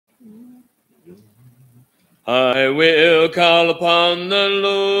I will call upon the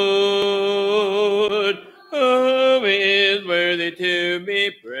Lord, who is worthy to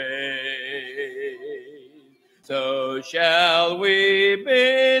be praised. So shall we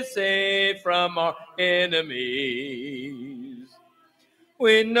be saved from our enemies.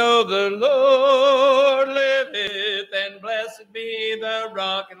 We know the Lord liveth, and blessed be the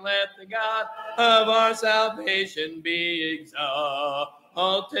rock, and let the God of our salvation be exalted.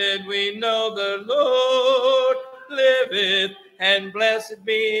 We know the Lord liveth, and blessed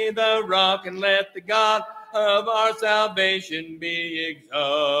be the rock, and let the God of our salvation be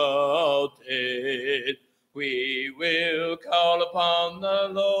exalted. We will call upon the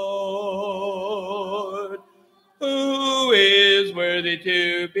Lord, who is worthy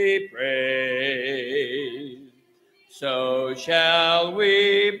to be praised. So shall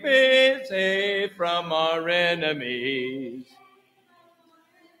we be saved from our enemies.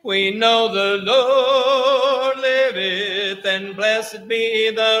 We know the Lord liveth, and blessed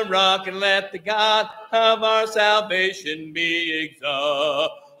be the rock, and let the God of our salvation be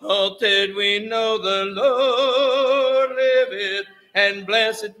exalted. We know the Lord liveth, and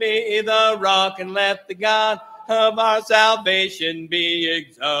blessed be the rock, and let the God of our salvation be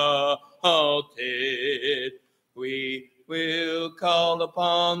exalted. We will call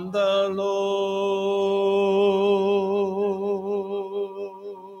upon the Lord.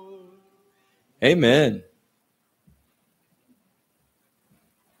 Amen.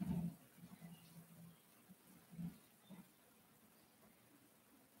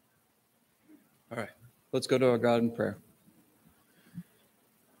 All right, let's go to our God in prayer.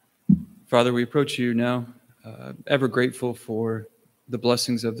 Father, we approach you now, ever grateful for the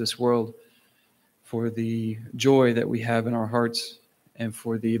blessings of this world, for the joy that we have in our hearts, and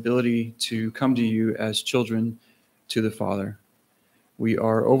for the ability to come to you as children to the Father. We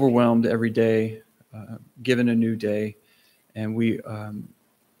are overwhelmed every day, given a new day, and we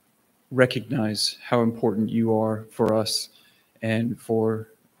recognize how important you are for us and for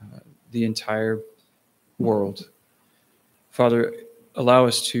the entire world. Father, allow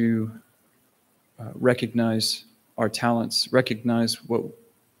us to recognize our talents, recognize what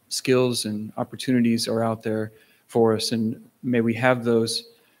skills and opportunities are out there for us, and may we have those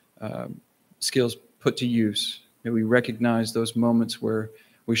skills put to use. May we recognize those moments where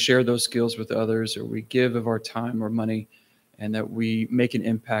we share those skills with others, or we give of our time or money, and that we make an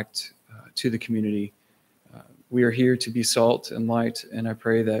impact to the community. We are here to be salt and light, and I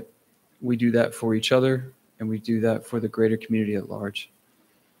pray that we do that for each other, and we do that for the greater community at large.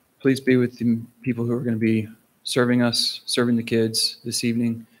 Please be with the people who are going to be serving us, serving the kids this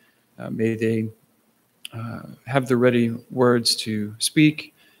evening. May they have the ready words to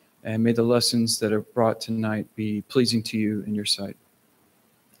speak, and may the lessons that are brought tonight be pleasing to you in your sight.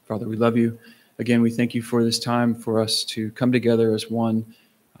 Father, we love you. Again, we thank you for this time for us to come together as one,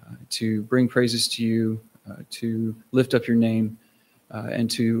 to bring praises to you, to lift up your name, and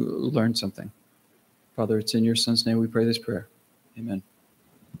to learn something. Father, it's in your Son's name we pray this prayer. Amen.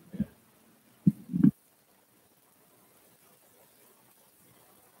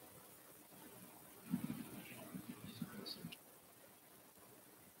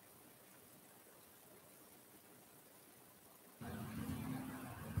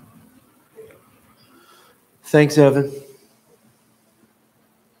 Thanks, Evan.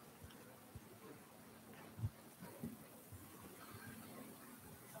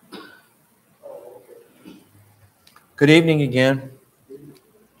 Good evening again.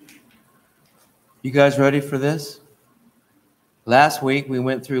 You guys ready for this? Last week we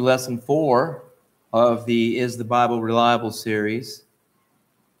went through lesson 4 of the Is the Bible Reliable series,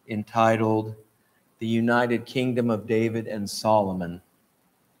 entitled The United Kingdom of David and Solomon.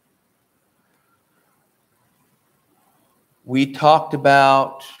 We talked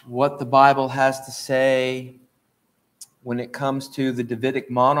about what the Bible has to say when it comes to the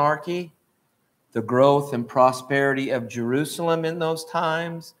Davidic monarchy, the growth and prosperity of Jerusalem in those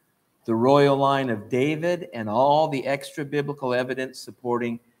times, the royal line of David, and all the extra biblical evidence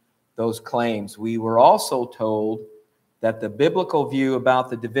supporting those claims. We were also told that the biblical view about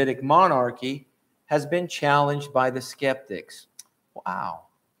the Davidic monarchy has been challenged by the skeptics. Wow.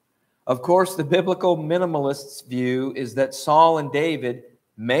 Of course, the biblical minimalists' view is that Saul and David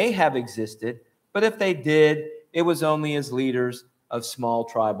may have existed, but if they did, it was only as leaders of small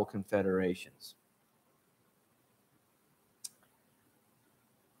tribal confederations.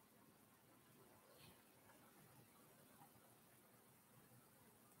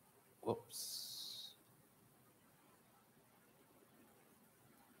 Whoops.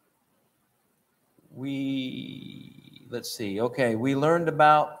 let's see. Okay, we learned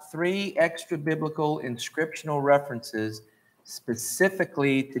about 3 extra biblical inscriptional references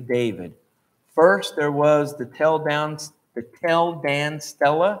specifically to David. First, there was the Tel Dan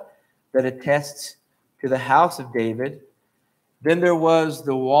stela that attests to the house of David. Then there was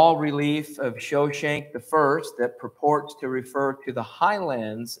the wall relief of Shoshank I that purports to refer to the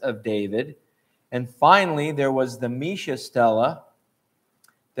highlands of David. And finally, there was the Mesha stela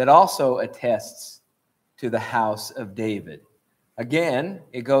that also attests to the house of David. Again,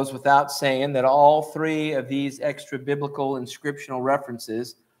 it goes without saying that all 3 of these extra biblical inscriptional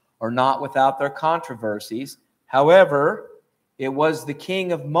references are not without their controversies. However, it was the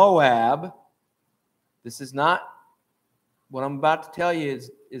king of Moab. This is not, what I'm about to tell you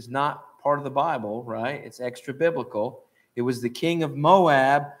is not part of the Bible, right? It's extra biblical. It was the king of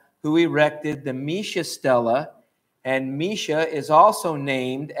Moab who erected the Mesha stela, and Mesha is also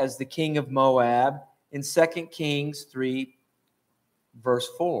named as the king of Moab in 2 Kings 3, verse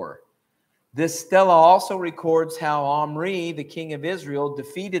 4. This stela also records how Omri, the king of Israel,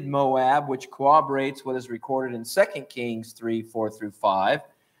 defeated Moab, which corroborates what is recorded in 2 Kings 3, 4 through 5.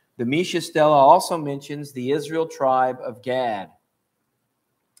 The Mesha stela also mentions the Israel tribe of Gad.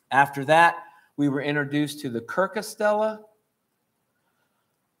 After that, we were introduced to the Kirka stela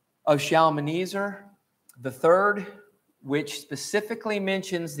of Shalmaneser III, which specifically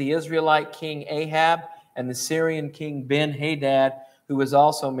mentions the Israelite king Ahab and the Syrian king Ben-Hadad, who is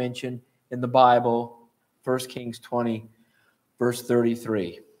also mentioned in the Bible, 1 Kings 20, verse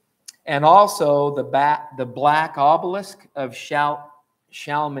 33. And also the black obelisk of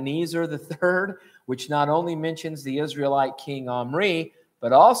Shalmaneser III, which not only mentions the Israelite king Omri,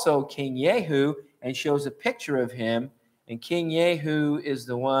 but also King Jehu, and shows a picture of him. And King Jehu is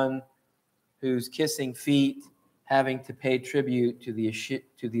the one who's kissing feet, having to pay tribute to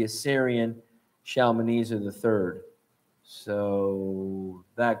the Assyrian Shalmaneser III. So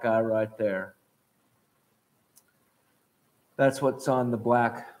that guy right there. That's what's on the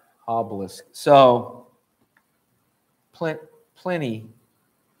black obelisk. So plenty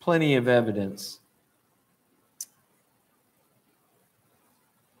of evidence.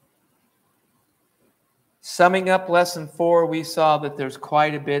 Summing up lesson 4, we saw that there's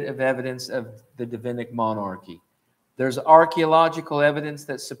quite a bit of evidence of the Davidic monarchy. There's archaeological evidence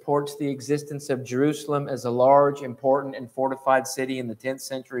that supports the existence of Jerusalem as a large, important, and fortified city in the 10th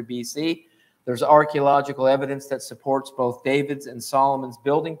century BC. There's archaeological evidence that supports both David's and Solomon's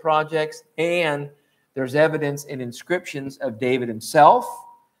building projects, and there's evidence in inscriptions of David himself,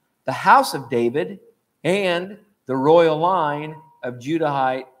 the house of David, and the royal line of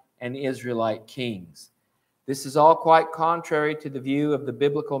Judahite and Israelite kings. This is all quite contrary to the view of the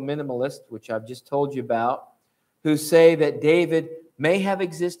biblical minimalists, which I've just told you about, who say that David may have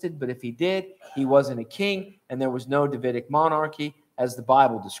existed, but if he did, he wasn't a king, and there was no Davidic monarchy, as the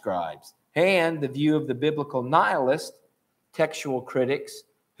Bible describes. And the view of the biblical nihilist, textual critics,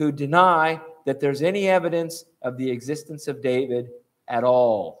 who deny that there's any evidence of the existence of David at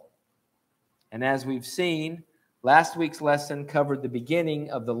all. And as we've seen, last week's lesson covered the beginning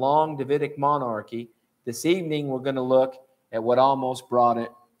of the long Davidic monarchy. This evening, we're going to look at what almost brought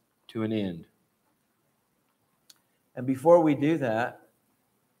it to an end. And before we do that,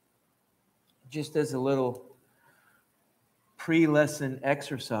 just as a little pre-lesson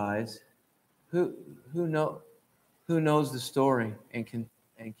exercise, who knows the story and can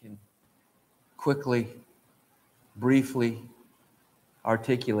quickly, briefly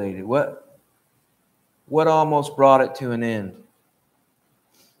articulate it? What almost brought it to an end?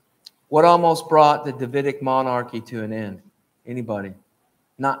 What almost brought the Davidic monarchy to an end? Anybody?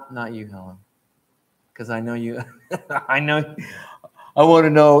 Not you, Helen. Because I know you. I want to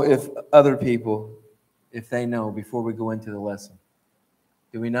know if other people, if they know before we go into the lesson.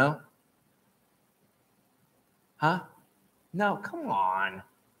 Do we know? Huh? No, come on.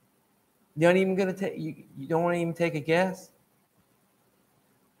 You don't want to even take a guess?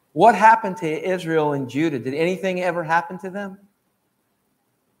 What happened to Israel and Judah? Did anything ever happen to them?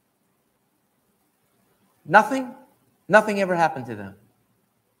 Nothing? Nothing ever happened to them.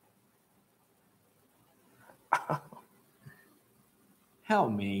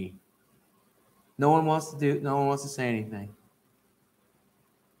 Help me. No one wants to say anything.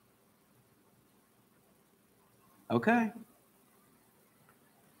 Okay.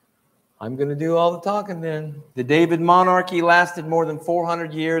 I'm going to do all the talking then. The David monarchy lasted more than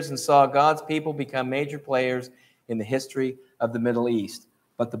 400 years and saw God's people become major players in the history of the Middle East.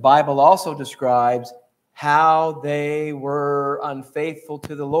 But the Bible also describes how they were unfaithful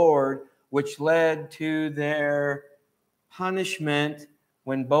to the Lord, which led to their punishment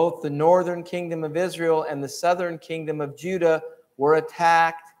when both the northern kingdom of Israel and the southern kingdom of Judah were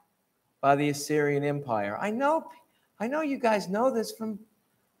attacked by the Assyrian Empire. I know you guys know this from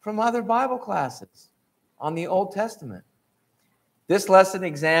other Bible classes on the Old Testament. This lesson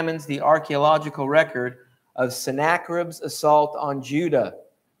examines the archaeological record of Sennacherib's assault on Judah.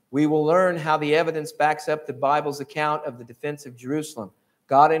 We will learn how the evidence backs up the Bible's account of the defense of Jerusalem.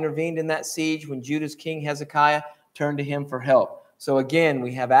 God intervened in that siege when Judah's king Hezekiah turned to him for help. So again,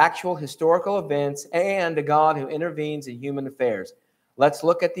 we have actual historical events and a God who intervenes in human affairs. Let's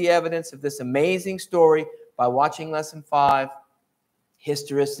look at the evidence of this amazing story by watching Lesson 5,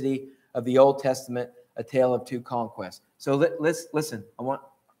 Historicity of the Old Testament, A Tale of Two Conquests. So let's listen. I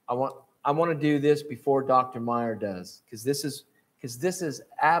want to do this before Dr. Meyer does, because this is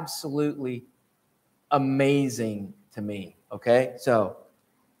absolutely amazing to me. Okay, so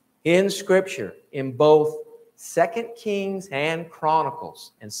in Scripture, in both 2 Kings and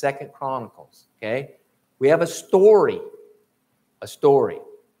Chronicles, okay, we have a story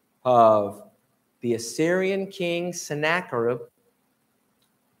of the Assyrian king Sennacherib,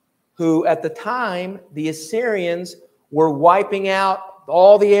 who at the time the Assyrians were wiping out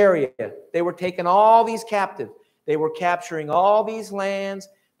all the area. They were taking all these captive. They were capturing all these lands.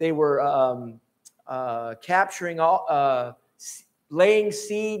 They were capturing all, laying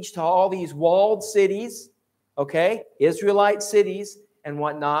siege to all these walled cities, okay, Israelite cities and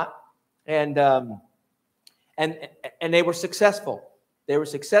whatnot, and they were successful. They were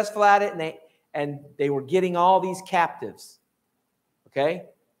successful at it, and they were getting all these captives, okay.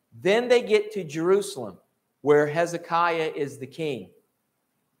 Then they get to Jerusalem, where Hezekiah is the king,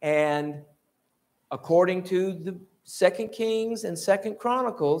 and according to the 2 Kings and 2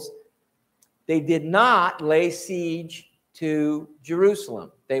 Chronicles, they did not lay siege to Jerusalem.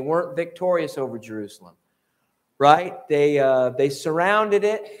 They weren't victorious over Jerusalem, right? They surrounded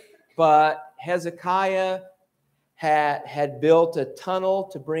it, but Hezekiah had built a tunnel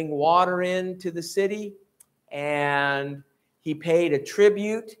to bring water into the city, and he paid a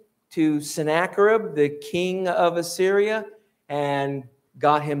tribute to Sennacherib, the king of Assyria, and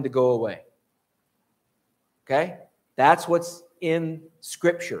got him to go away. Okay? That's what's in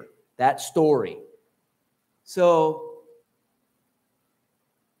Scripture, that story. So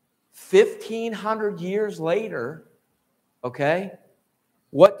 1,500 years later, okay,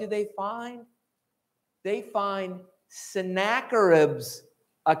 what do they find? They find Sennacherib's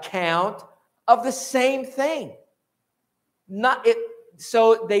account of the same thing.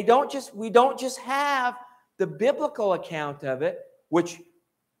 So we don't just have the biblical account of it, which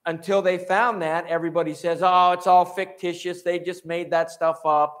until they found that, everybody says, oh, it's all fictitious. They just made that stuff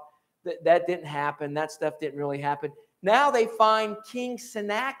up. That didn't happen. That stuff didn't really happen. Now they find King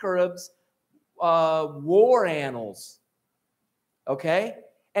Sennacherib's war annals, okay?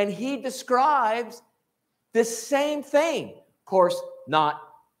 And he describes the same thing. Of course, not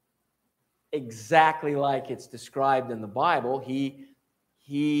exactly like it's described in the Bible. He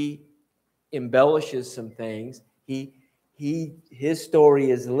embellishes some things. His story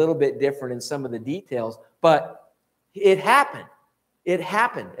is a little bit different in some of the details, but it happened. It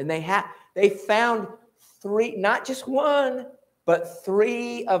happened, and they found three, not just one, but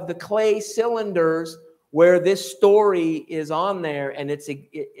three of the clay cylinders where this story is on there, and it's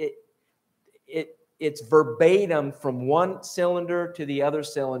verbatim from one cylinder to the other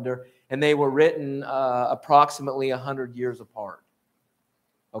cylinder, and they were written approximately 100 years apart.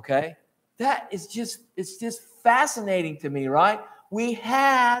 Okay? That is it's just fascinating to me, right? We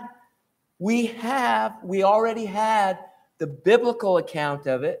already had the biblical account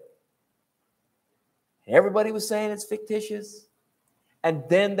of it. Everybody was saying it's fictitious. And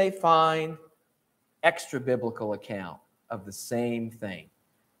then they find extra biblical account of the same thing,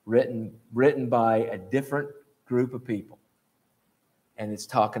 written by a different group of people. And it's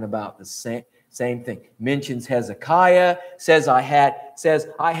talking about the same thing. Mentions Hezekiah, says I had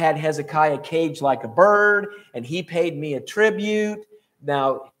Hezekiah caged like a bird, and he paid me a tribute.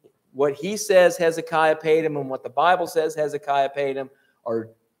 Now, what he says Hezekiah paid him and what the Bible says Hezekiah paid him are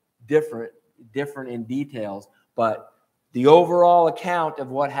different in details, but the overall account of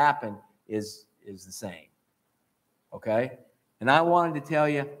what happened is the same. Okay? And I wanted to tell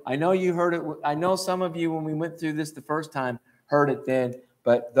you, I know you heard it. I know some of you, when we went through this the first time, heard it then.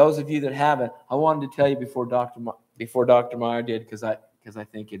 But those of you that haven't, I wanted to tell you before Dr. Meyer did, because I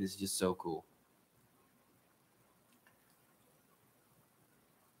think it is just so cool.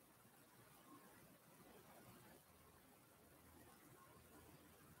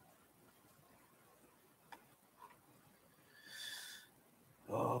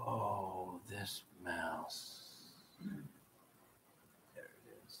 Oh, this mouse. There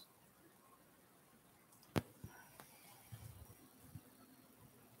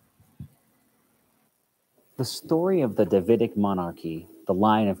The story of the Davidic monarchy, the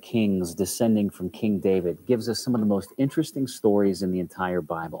line of kings descending from King David, gives us some of the most interesting stories in the entire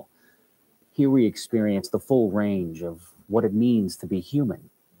Bible. Here we experience the full range of what it means to be human: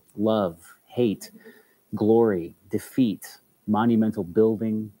 love, hate, glory, defeat, monumental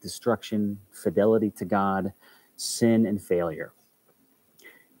building, destruction, fidelity to God, sin, and failure.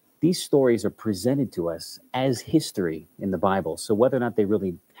 These stories are presented to us as history in the Bible, so whether or not they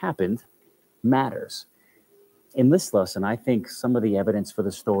really happened matters. In this lesson, I think some of the evidence for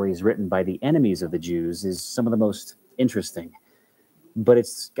the stories written by the enemies of the Jews is some of the most interesting. But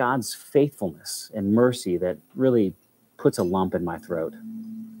it's God's faithfulness and mercy that really puts a lump in my throat.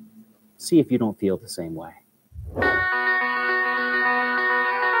 See if you don't feel the same way.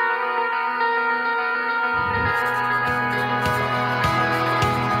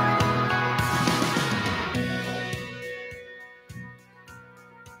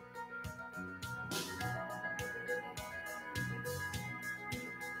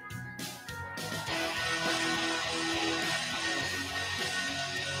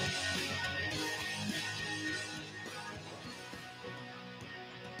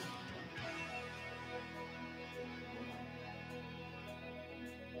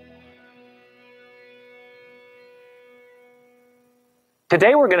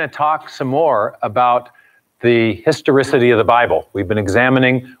 Today we're going to talk some more about the historicity of the Bible. We've been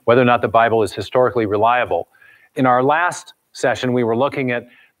examining whether or not the Bible is historically reliable. In our last session, we were looking at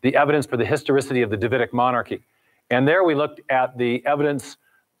the evidence for the historicity of the Davidic monarchy. And there we looked at the evidence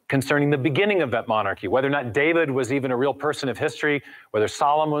concerning the beginning of that monarchy, whether or not David was even a real person of history, whether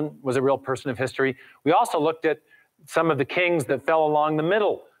Solomon was a real person of history. We also looked at some of the kings that fell along the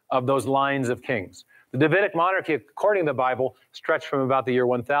middle of those lines of kings. The Davidic monarchy, according to the Bible, stretched from about the year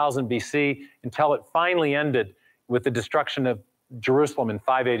 1000 BC until it finally ended with the destruction of Jerusalem in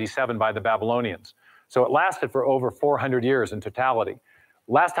 587 by the Babylonians. So it lasted for over 400 years in totality.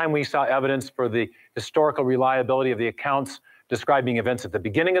 Last time we saw evidence for the historical reliability of the accounts describing events at the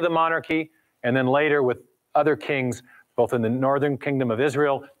beginning of the monarchy, and then later with other kings, both in the northern kingdom of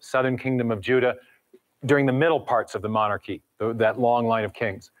Israel, southern kingdom of Judah, during the middle parts of the monarchy, that long line of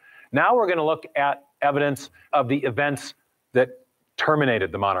kings. Now we're going to look at evidence of the events that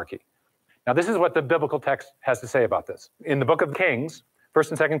terminated the monarchy. Now, this is what the biblical text has to say about this. In the book of Kings, 1st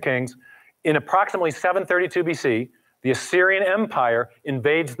and 2nd Kings, in approximately 732 BC, the Assyrian Empire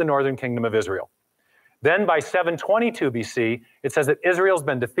invades the northern kingdom of Israel. Then by 722 BC, it says that Israel's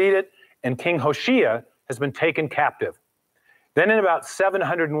been defeated and King Hoshea has been taken captive. Then in about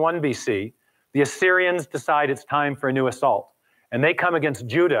 701 BC, the Assyrians decide it's time for a new assault. And they come against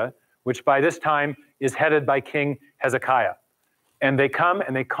Judah, which by this time is headed by King Hezekiah. And they come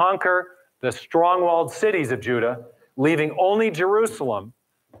and they conquer the strong-walled cities of Judah, leaving only Jerusalem,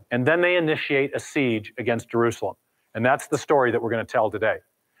 and then they initiate a siege against Jerusalem. And that's the story that we're going to tell today.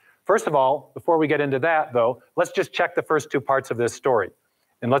 First of all, before we get into that, though, let's just check the first two parts of this story.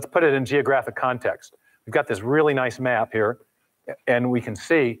 And let's put it in geographic context. We've got this really nice map here, and we can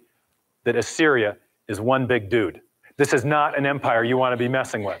see that Assyria is one big dude. This is not an empire you want to be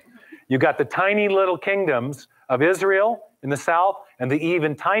messing with. You've got the tiny little kingdoms of Israel in the south and the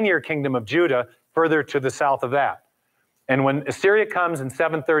even tinier kingdom of Judah further to the south of that. And when Assyria comes in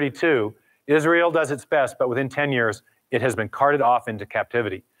 732, Israel does its best, but within 10 years, it has been carted off into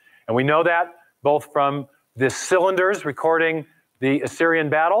captivity. And we know that both from the cylinders recording the Assyrian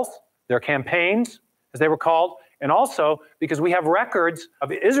battles, their campaigns, as they were called, and also because we have records of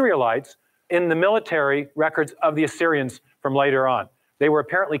the Israelites in the military records of the Assyrians from later on. They were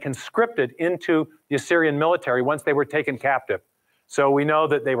apparently conscripted into the Assyrian military once they were taken captive. So we know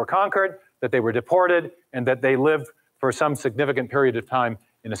that they were conquered, that they were deported, and that they lived for some significant period of time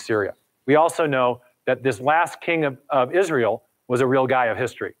in Assyria. We also know that this last king of Israel was a real guy of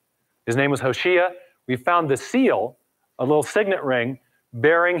history. His name was Hoshea. We found the seal, a little signet ring,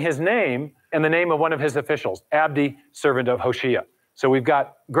 bearing his name and the name of one of his officials, Abdi, servant of Hoshea. So we've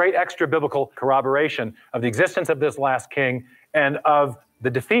got great extra biblical corroboration of the existence of this last king and of the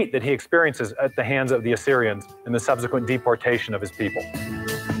defeat that he experiences at the hands of the Assyrians and the subsequent deportation of his people.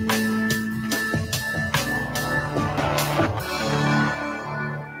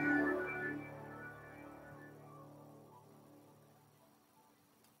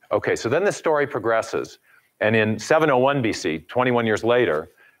 Okay, so then the story progresses. And in 701 BC, 21 years later,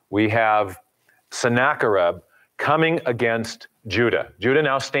 we have Sennacherib coming against Judah. Judah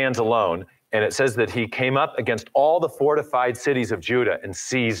now stands alone, and it says that he came up against all the fortified cities of Judah and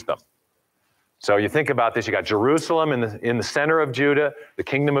seized them. So you think about this, you got Jerusalem in the center of Judah, the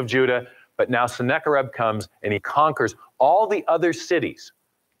kingdom of Judah, but now Sennacherib comes and he conquers all the other cities.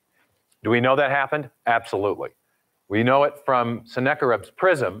 Do we know that happened? Absolutely. We know it from Sennacherib's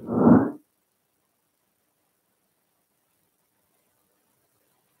prism.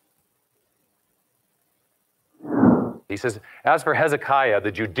 He says, as for Hezekiah,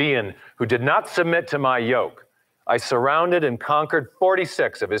 the Judean, who did not submit to my yoke, I surrounded and conquered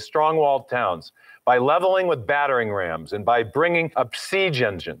 46 of his strong-walled towns by leveling with battering rams and by bringing up siege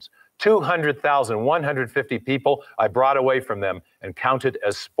engines. 200,150 people I brought away from them and counted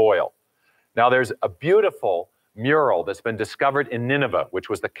as spoil. Now there's a beautiful mural that's been discovered in Nineveh, which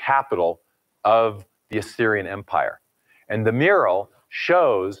was the capital of the Assyrian Empire. And the mural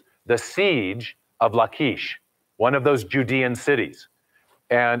shows the siege of Lachish, one of those Judean cities.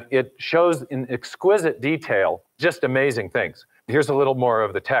 And it shows in exquisite detail just amazing things. Here's a little more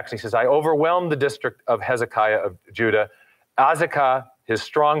of the text. He says, I overwhelmed the district of Hezekiah of Judah, Azekah, his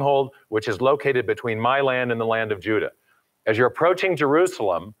stronghold, which is located between my land and the land of Judah. As you're approaching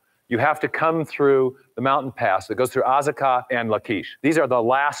Jerusalem, you have to come through the mountain pass that goes through Azekah and Lachish. These are the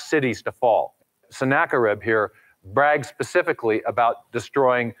last cities to fall. Sennacherib here brags specifically about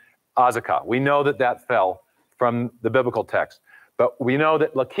destroying Azekah. We know that that fell from the biblical text. But we know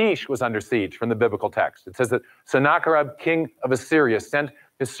that Lachish was under siege from the biblical text. It says that Sennacherib, king of Assyria, sent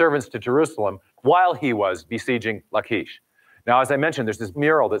his servants to Jerusalem while he was besieging Lachish. Now, as I mentioned, there's this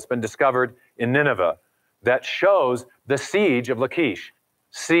mural that's been discovered in Nineveh that shows the siege of Lachish.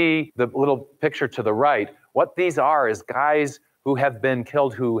 See the little picture to the right. What these are is guys who have been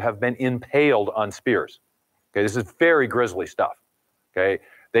killed, who have been impaled on spears. Okay, this is very grisly stuff. Okay,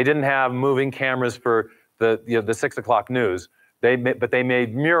 they didn't have moving cameras for the 6 o'clock news. But they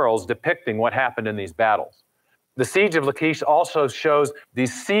made murals depicting what happened in these battles. The siege of Lachish also shows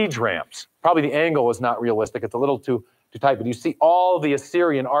these siege ramps. Probably the angle is not realistic. It's a little too tight, but you see all the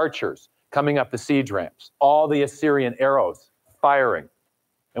Assyrian archers coming up the siege ramps, all the Assyrian arrows firing.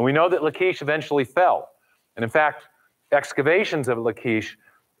 And we know that Lachish eventually fell. And in fact, excavations of Lachish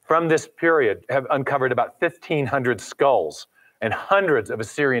from this period have uncovered about 1,500 skulls and hundreds of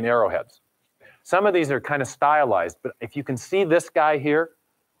Assyrian arrowheads. Some of these are kind of stylized, but if you can see this guy here,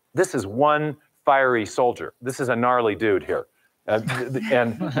 this is one fiery soldier. This is a gnarly dude here. And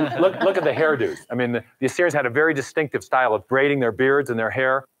look at the hairdos. I mean, the Assyrians had a very distinctive style of braiding their beards and their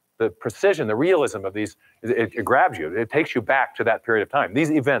hair. The precision, the realism of these, it grabs you. It takes you back to that period of time. These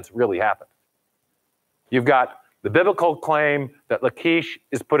events really happened. You've got the biblical claim that Lachish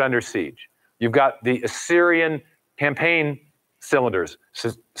is put under siege. You've got the Assyrian campaign cylinders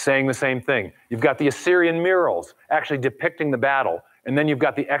saying the same thing. You've got the Assyrian murals actually depicting the battle. And then you've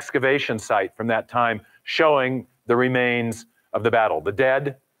got the excavation site from that time showing the remains of the battle, the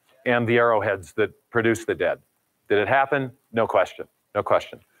dead and the arrowheads that produced the dead. Did it happen? No question. No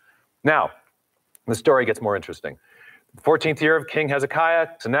question. Now, the story gets more interesting. The 14th year of King Hezekiah,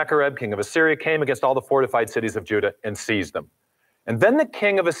 Sennacherib, king of Assyria, came against all the fortified cities of Judah and seized them. And then the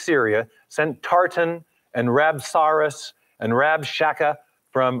king of Assyria sent Tartan and Rabsaris and Rabshakeh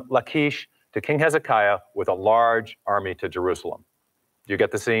from Lachish to King Hezekiah with a large army to Jerusalem. Do you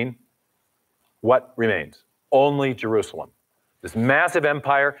get the scene? What remains? Only Jerusalem. This massive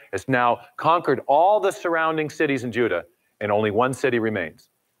empire has now conquered all the surrounding cities in Judah, and only one city remains,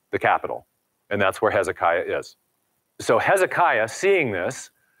 the capital, and that's where Hezekiah is. So Hezekiah, seeing this,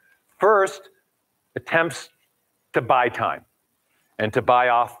 first attempts to buy time and to buy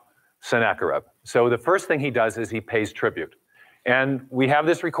off Sennacherib. So the first thing he does is he pays tribute. And we have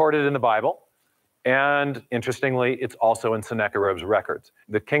this recorded in the Bible. And interestingly, it's also in Sennacherib's records.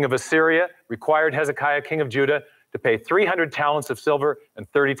 The king of Assyria required Hezekiah, king of Judah, to pay 300 talents of silver and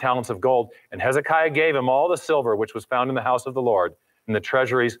 30 talents of gold. And Hezekiah gave him all the silver which was found in the house of the Lord in the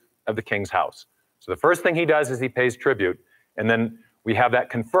treasuries of the king's house. So the first thing he does is he pays tribute. And then we have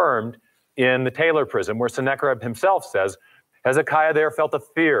that confirmed in the Taylor prism, where Sennacherib himself says, Hezekiah there felt the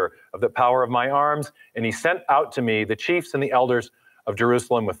fear of the power of my arms, and he sent out to me the chiefs and the elders of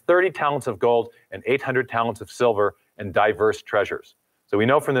Jerusalem with 30 talents of gold and 800 talents of silver and diverse treasures. So we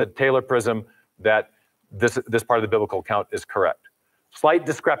know from the Taylor prism that this part of the biblical account is correct. Slight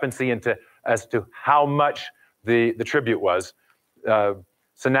discrepancy as to how much the tribute was.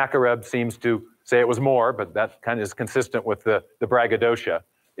 Sennacherib seems to say it was more, but that kind of is consistent with the braggadocio.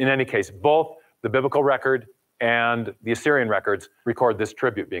 In any case, both the biblical record and the Assyrian records record this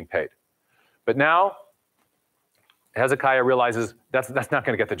tribute being paid. But now, Hezekiah realizes that's not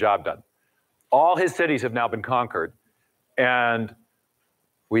going to get the job done. All his cities have now been conquered, and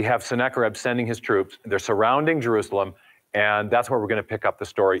we have Sennacherib sending his troops. They're surrounding Jerusalem, and that's where we're going to pick up the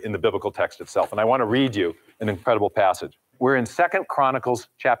story in the biblical text itself. And I want to read you an incredible passage. We're in 2 Chronicles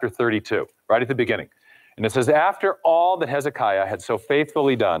chapter 32, right at the beginning. And it says, after all that Hezekiah had so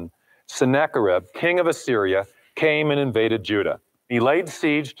faithfully done, Sennacherib, king of Assyria, came and invaded Judah. He laid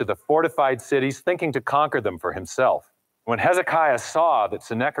siege to the fortified cities, thinking to conquer them for himself. When Hezekiah saw that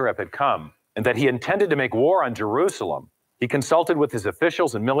Sennacherib had come and that he intended to make war on Jerusalem, he consulted with his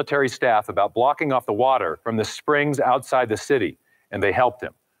officials and military staff about blocking off the water from the springs outside the city, and they helped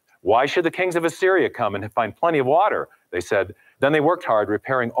him. Why should the kings of Assyria come and find plenty of water? They said. Then they worked hard,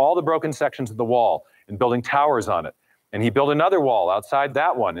 repairing all the broken sections of the wall and building towers on it. And he built another wall outside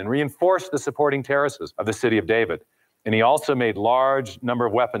that one and reinforced the supporting terraces of the city of David. And he also made large number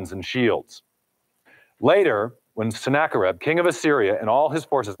of weapons and shields. Later, when Sennacherib, king of Assyria, and all his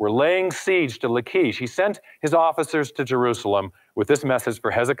forces were laying siege to Lachish, he sent his officers to Jerusalem with this message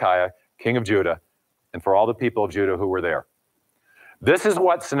for Hezekiah, king of Judah, and for all the people of Judah who were there. This is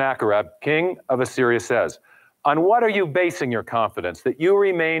what Sennacherib, king of Assyria, says. On what are you basing your confidence that you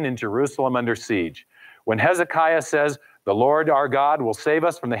remain in Jerusalem under siege? When Hezekiah says, the Lord our God will save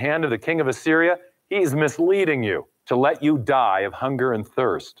us from the hand of the king of Assyria, he's misleading you to let you die of hunger and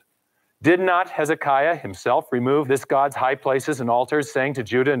thirst. Did not Hezekiah himself remove this God's high places and altars, saying to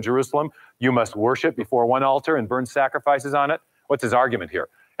Judah and Jerusalem, you must worship before one altar and burn sacrifices on it? What's his argument here?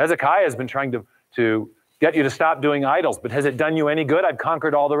 Hezekiah has been trying to get you to stop doing idols, but has it done you any good? I've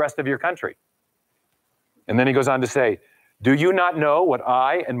conquered all the rest of your country. And then he goes on to say, do you not know what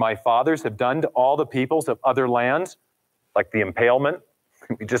I and my fathers have done to all the peoples of other lands? Like the impalement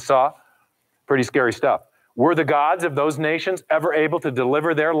we just saw. Pretty scary stuff. Were the gods of those nations ever able to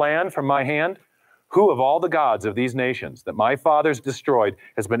deliver their land from my hand? Who of all the gods of these nations that my fathers destroyed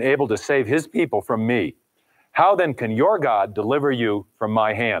has been able to save his people from me? How then can your God deliver you from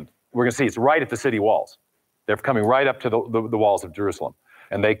my hand? We're going to see it's right at the city walls. They're coming right up to the walls of Jerusalem.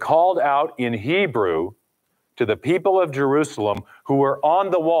 And they called out in Hebrew to the people of Jerusalem who were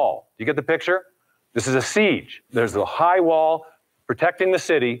on the wall. Do you get the picture? This is a siege. There's a high wall protecting the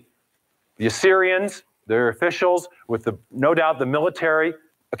city. The Assyrians, their officials, with no doubt the military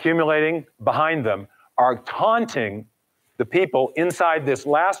accumulating behind them, are taunting the people inside this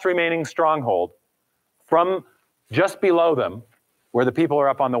last remaining stronghold from just below them, where the people are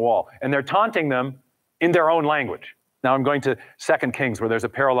up on the wall. And they're taunting them in their own language. Now I'm going to 2 Kings, where there's a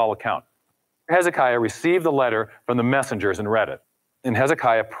parallel account. Hezekiah received the letter from the messengers and read it. And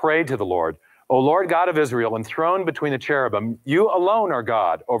Hezekiah prayed to the Lord, O Lord God of Israel, enthroned between the cherubim, you alone are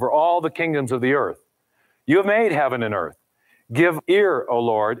God over all the kingdoms of the earth. You have made heaven and earth. Give ear, O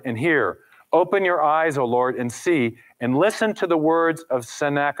Lord, and hear. Open your eyes, O Lord, and see, and listen to the words of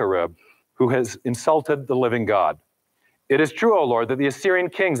Sennacherib, who has insulted the living God. It is true, O Lord, that the Assyrian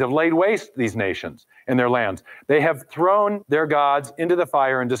kings have laid waste these nations and their lands. They have thrown their gods into the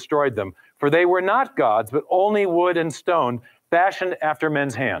fire and destroyed them, for they were not gods, but only wood and stone, fashioned after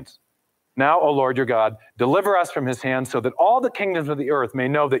men's hands. Now, O Lord your God, deliver us from his hand, so that all the kingdoms of the earth may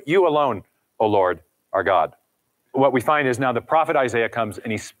know that you alone, O Lord, are God. What we find is now the prophet Isaiah comes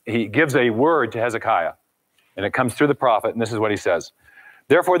and he gives a word to Hezekiah, and it comes through the prophet, and this is what he says.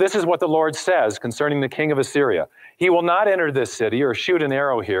 Therefore, this is what the Lord says concerning the king of Assyria. He will not enter this city or shoot an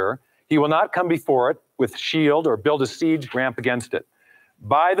arrow here. He will not come before it with shield or build a siege ramp against it.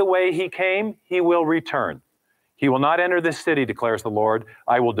 By the way he came, he will return. He will not enter this city, declares the Lord.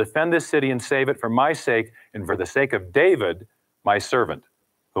 I will defend this city and save it for my sake and for the sake of David, my servant,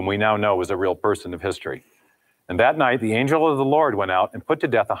 whom we now know was a real person of history. And that night, the angel of the Lord went out and put to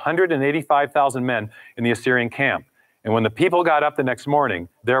death 185,000 men in the Assyrian camp. And when the people got up the next morning,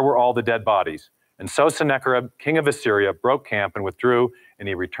 there were all the dead bodies. And so Sennacherib, king of Assyria, broke camp and withdrew, and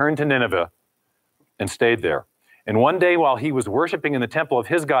he returned to Nineveh and stayed there. And one day while he was worshiping in the temple of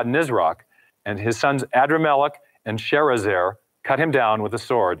his god Nisroch, and his sons Adramelech and Sharezer cut him down with a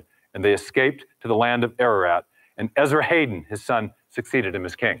sword, and they escaped to the land of Ararat. And Esarhaddon, his son, succeeded him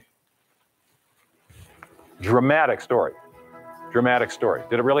as king. Dramatic story. Dramatic story.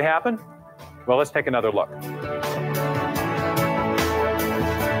 Did it really happen? Well, let's take another look.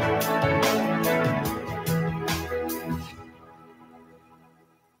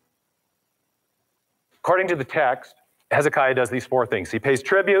 According to the text, Hezekiah does these four things. He pays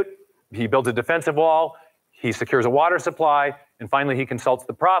tribute, he builds a defensive wall, he secures a water supply, and finally he consults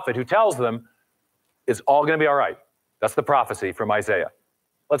the prophet who tells them it's all going to be all right. That's the prophecy from Isaiah.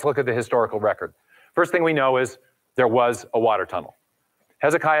 Let's look at the historical record. First thing we know is there was a water tunnel.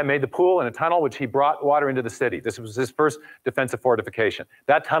 Hezekiah made the pool and a tunnel which he brought water into the city. This was his first defensive fortification.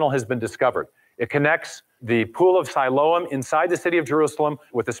 That tunnel has been discovered. It connects the pool of Siloam inside the city of Jerusalem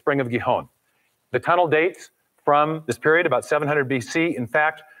with the spring of Gihon. The tunnel dates from this period, about 700 BC. In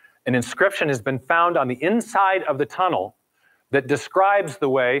fact, an inscription has been found on the inside of the tunnel that describes the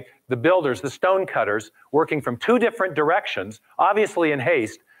way the builders, the stone cutters, working from two different directions, obviously in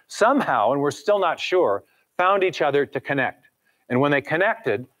haste, somehow, and we're still not sure, found each other to connect. And when they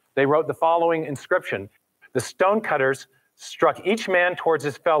connected, they wrote the following inscription. The stonecutters struck each man towards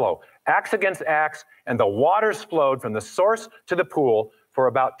his fellow, axe against axe, and the waters flowed from the source to the pool for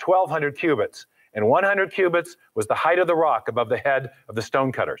about 1,200 cubits. And 100 cubits was the height of the rock above the head of the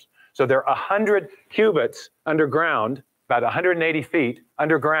stonecutters. So they're 100 cubits underground, about 180 feet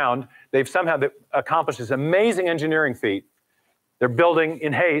underground. They've somehow accomplished this amazing engineering feat. They're building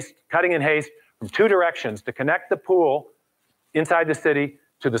in haste, cutting in haste from two directions to connect the pool inside the city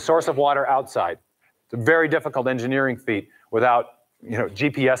to the source of water outside. It's a very difficult engineering feat without,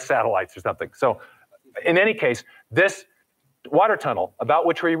 GPS satellites or something. So in any case, this water tunnel about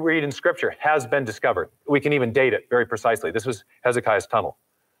which we read in Scripture has been discovered. We can even date it very precisely. This was Hezekiah's tunnel.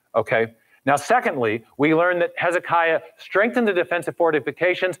 Okay. Now, secondly, we learn that Hezekiah strengthened the defensive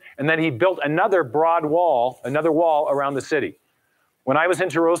fortifications, and then he built another wall around the city. When I was in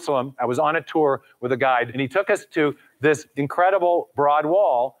Jerusalem, I was on a tour with a guide, and he took us to this incredible broad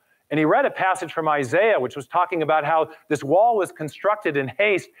wall, and he read a passage from Isaiah, which was talking about how this wall was constructed in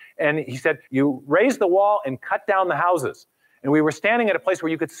haste, and he said, you raise the wall and cut down the houses. And we were standing at a place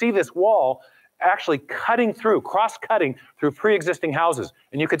where you could see this wall actually cross-cutting through pre-existing houses.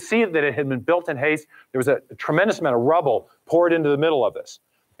 And you could see that it had been built in haste. There was a tremendous amount of rubble poured into the middle of this.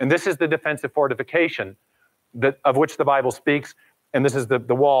 And this is the defensive fortification of which the Bible speaks. And this is the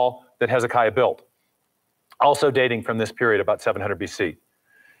wall that Hezekiah built, also dating from this period, about 700 BC.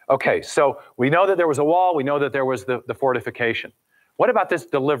 Okay, so we know that there was a wall. We know that there was the fortification. What about this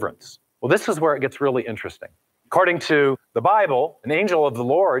deliverance? Well, this is where it gets really interesting. According to the Bible, an angel of the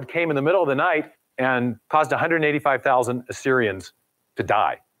Lord came in the middle of the night and caused 185,000 Assyrians to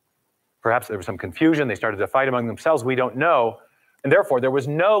die. Perhaps there was some confusion. They started to fight among themselves. We don't know. And therefore, there was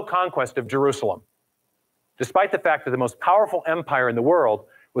no conquest of Jerusalem, despite the fact that the most powerful empire in the world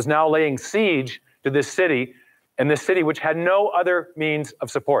was now laying siege to this city, and this city which had no other means of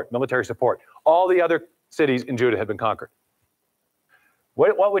support, military support. All the other cities in Judah had been conquered.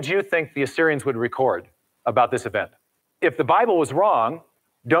 What would you think the Assyrians would record about this event? If the Bible was wrong,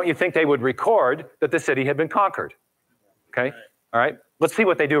 don't you think they would record that the city had been conquered? Okay, all right. Let's see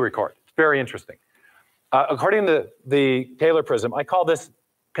what they do record. It's very interesting. According to the Taylor Prism, I call this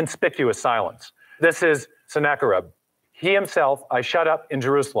conspicuous silence. This is Sennacherib. He himself I shut up in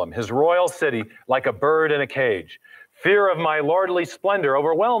Jerusalem, his royal city, like a bird in a cage. Fear of my lordly splendor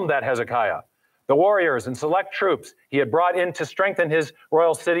overwhelmed that Hezekiah. The warriors and select troops he had brought in to strengthen his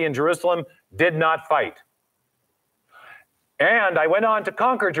royal city in Jerusalem did not fight. And I went on to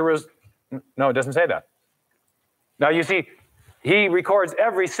conquer Jerusalem. No, it doesn't say that. Now you see, he records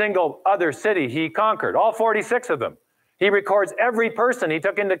every single other city he conquered, all 46 of them. He records every person he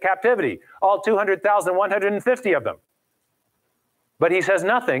took into captivity, all 200,150 of them. But he says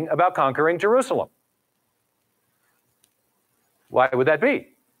nothing about conquering Jerusalem. Why would that be?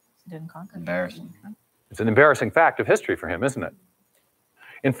 Didn't conquer. Embarrassing. It's an embarrassing fact of history for him, isn't it?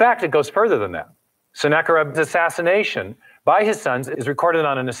 In fact, it goes further than that. Sennacherib's assassination by his sons is recorded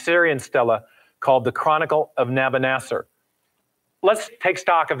on an Assyrian stela called the Chronicle of Nabonassar. Let's take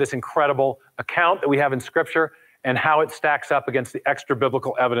stock of this incredible account that we have in Scripture and how it stacks up against the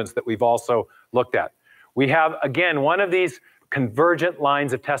extra-biblical evidence that we've also looked at. We have, again, one of these convergent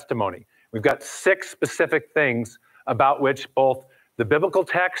lines of testimony. We've got 6 specific things about which both the biblical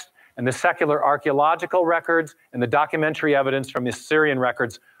text and the secular archaeological records and the documentary evidence from the Assyrian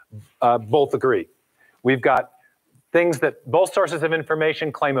records both agree. We've got things that both sources of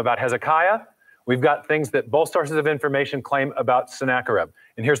information claim about Hezekiah. We've got things that both sources of information claim about Sennacherib.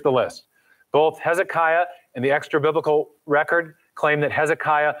 And here's the list. Both Hezekiah and the extra-biblical record claim that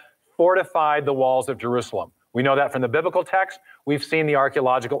Hezekiah fortified the walls of Jerusalem. We know that from the biblical text. We've seen the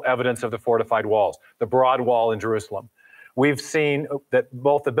archaeological evidence of the fortified walls, the broad wall in Jerusalem. We've seen that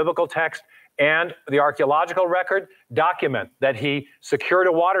both the biblical text and the archaeological record document that he secured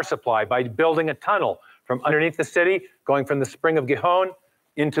a water supply by building a tunnel from underneath the city, going from the spring of Gihon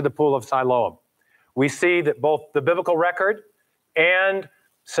into the pool of Siloam. We see that both the biblical record and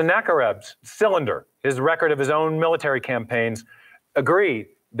Sennacherib's cylinder, his record of his own military campaigns, agree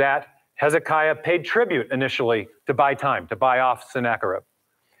that Hezekiah paid tribute initially to buy time, to buy off Sennacherib.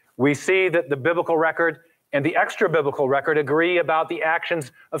 We see that the biblical record and the extra-biblical record agree about the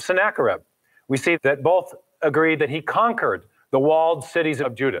actions of Sennacherib. We see that both agree that he conquered the walled cities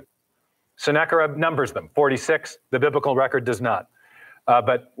of Judah. Sennacherib numbers them, 46. The biblical record does not.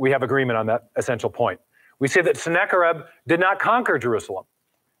 But we have agreement on that essential point. We see that Sennacherib did not conquer Jerusalem.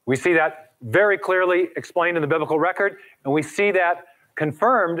 We see that very clearly explained in the biblical record, and we see that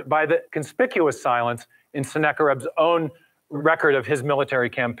confirmed by the conspicuous silence in Sennacherib's own record of his military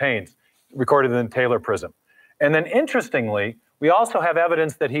campaigns recorded in the Taylor Prism. And then interestingly, we also have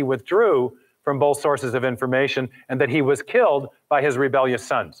evidence that he withdrew from both sources of information and that he was killed by his rebellious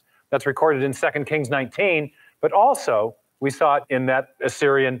sons. That's recorded in 2 Kings 19, but also we saw it in that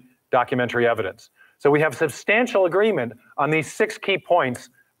Assyrian documentary evidence. So we have substantial agreement on these 6 key points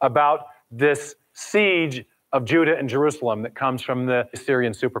about this siege of Judah and Jerusalem that comes from the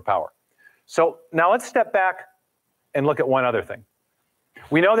Assyrian superpower. So now let's step back and look at one other thing.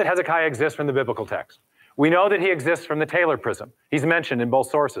 We know that Hezekiah exists from the biblical text. We know that he exists from the Taylor Prism. He's mentioned in both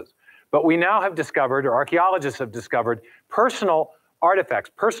sources. But we now have discovered, or archaeologists have discovered, personal artifacts,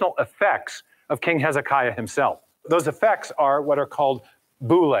 personal effects of King Hezekiah himself. Those effects are what are called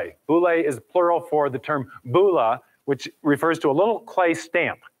bullae. Bullae is plural for the term bulla, which refers to a little clay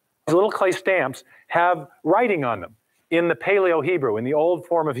stamp. These little clay stamps have writing on them in the Paleo-Hebrew, in the old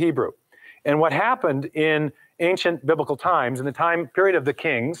form of Hebrew. And what happened in ancient biblical times, in the time period of the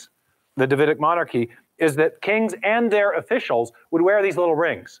kings, the Davidic monarchy, is that kings and their officials would wear these little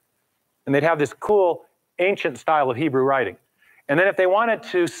rings. And they'd have this cool ancient style of Hebrew writing. And then if they wanted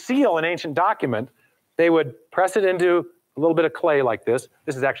to seal an ancient document, they would press it into a little bit of clay like this.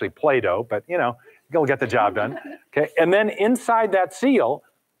 This is actually Play-Doh, but you know, it'll get the job done. Okay. And then inside that seal,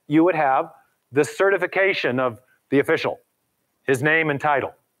 you would have the certification of the official, his name and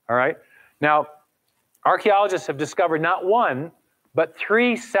title. All right. Now, archaeologists have discovered not one, but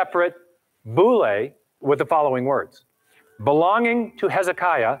 3 separate bullae with the following words: belonging to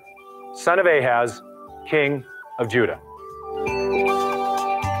Hezekiah, son of Ahaz, king of Judah.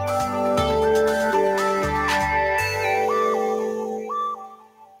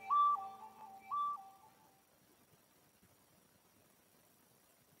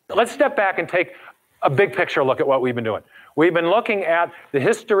 Let's step back and take a big picture look at what we've been doing. We've been looking at the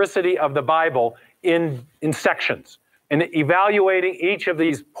historicity of the Bible in sections and evaluating each of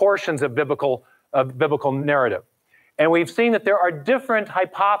these portions of biblical narrative. And we've seen that there are different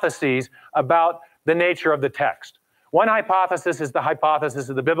hypotheses about the nature of the text. One hypothesis is the hypothesis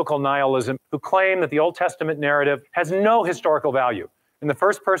of the biblical nihilism, who claim that the Old Testament narrative has no historical value. And the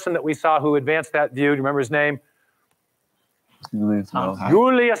first person that we saw who advanced that view, do you remember his name? Julius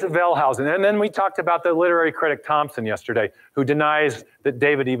Wellhausen. And then we talked about the literary critic Thompson yesterday, who denies that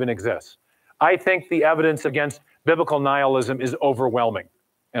David even exists. I think the evidence against biblical nihilism is overwhelming,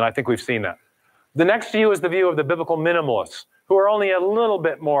 and I think we've seen that. The next view is the view of the biblical minimalists, who are only a little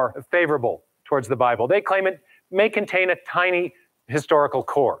bit more favorable towards the Bible. They claim it may contain a tiny historical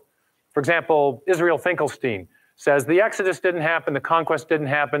core. For example, Israel Finkelstein says the Exodus didn't happen, the conquest didn't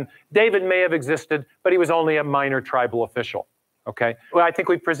happen, David may have existed, but he was only a minor tribal official. Okay? Well, I think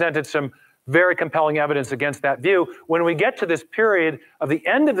we presented some very compelling evidence against that view. When we get to this period of the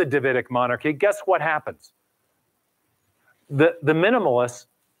end of the Davidic monarchy, guess what happens? The minimalists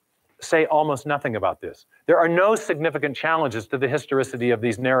say almost nothing about this. There are no significant challenges to the historicity of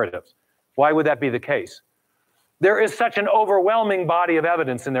these narratives. Why would that be the case? There is such an overwhelming body of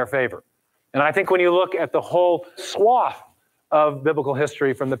evidence in their favor. And I think when you look at the whole swath of biblical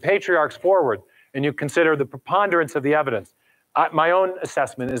history from the patriarchs forward, and you consider the preponderance of the evidence, my own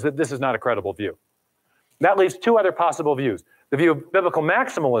assessment is that this is not a credible view. That leaves 2 other possible views. The view of biblical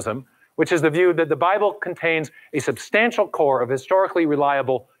maximalism, which is the view that the Bible contains a substantial core of historically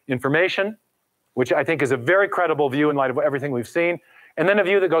reliable information, which I think is a very credible view in light of everything we've seen. And then a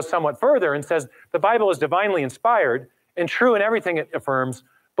view that goes somewhat further and says the Bible is divinely inspired and true in everything it affirms,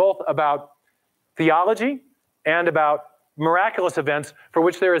 both about theology and about miraculous events for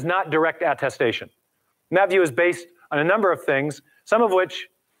which there is not direct attestation. And that view is based on a number of things, some of which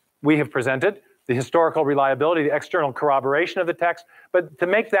we have presented, the historical reliability, the external corroboration of the text. But to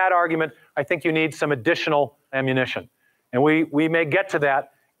make that argument, I think you need some additional ammunition. And we may get to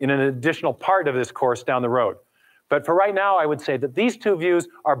that in an additional part of this course down the road. But for right now, I would say that these 2 views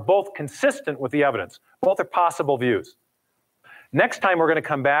are both consistent with the evidence. Both are possible views. Next time, we're going to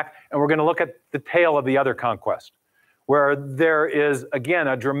come back and we're going to look at the tale of the other conquest, where there is, again,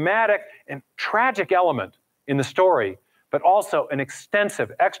 a dramatic and tragic element in the story, but also an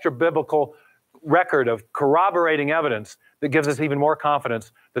extensive extra-biblical record of corroborating evidence that gives us even more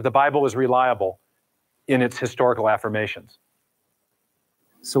confidence that the Bible is reliable in its historical affirmations.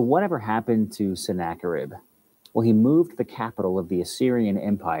 So whatever happened to Sennacherib? Well, he moved the capital of the Assyrian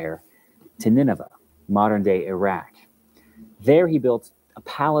Empire to Nineveh, modern-day Iraq. There he built a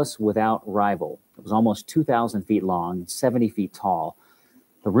palace without rival. It was almost 2,000 feet long, 70 feet tall,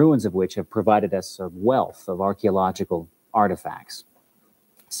 the ruins of which have provided us a wealth of archaeological artifacts.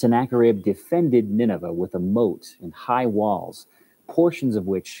 Sennacherib defended Nineveh with a moat and high walls, portions of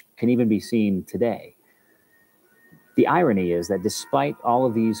which can even be seen today. The irony is that despite all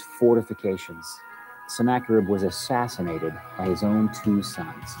of these fortifications, Sennacherib was assassinated by his own 2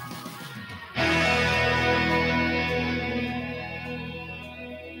 sons.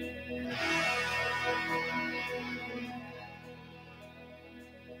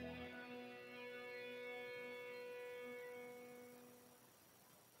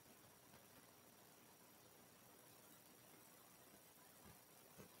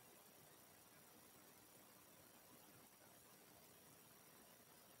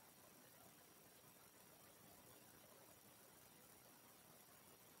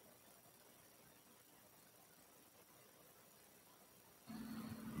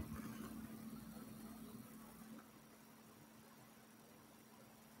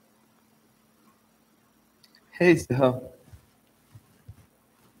 Hey, so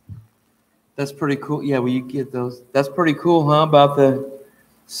that's pretty cool. Yeah, will you get those? That's pretty cool, huh? About the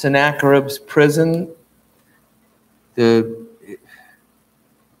Sennacherib's prison. He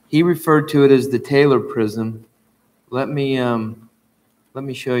referred to it as the Taylor prison. Let me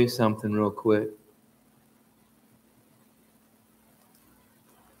show you something real quick.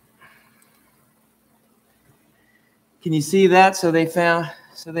 Can you see that? So they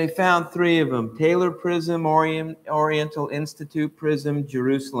found 3 of them: Taylor Prism, Oriental Institute Prism,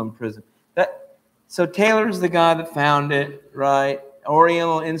 Jerusalem Prism. So Taylor's the guy that found it, right?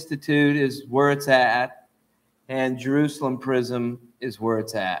 Oriental Institute is where it's at, and Jerusalem Prism is where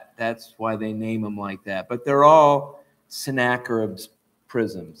it's at. That's why they name them like that. But they're all Sennacherib's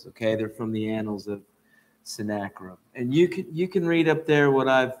prisms. Okay, they're from the Annals of Sennacherib, and you can read up there what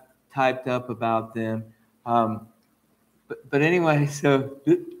I've typed up about them. But anyway, so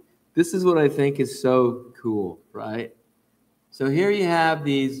this is what I think is so cool, right? So here you have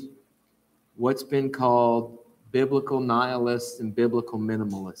these, what's been called biblical nihilists and biblical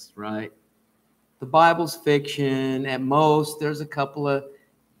minimalists, right? The Bible's fiction. At most,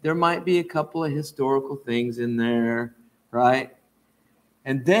 there might be a couple of historical things in there, right?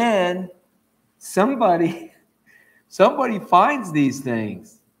 And then somebody finds these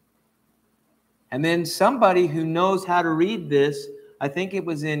things. And then somebody who knows how to read this, I think it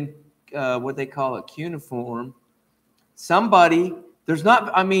was in what they call a cuneiform. It's not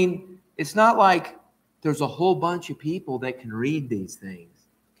like there's a whole bunch of people that can read these things,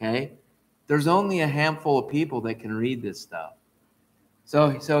 okay? There's only a handful of people that can read this stuff.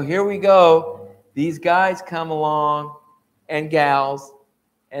 So here we go. These guys come along, and gals,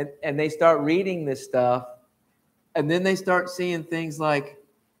 and they start reading this stuff, and then they start seeing things like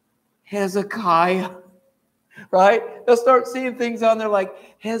Hezekiah, right? They'll start seeing things on there like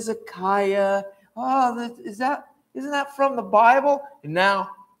Hezekiah. Oh, isn't that from the Bible? And now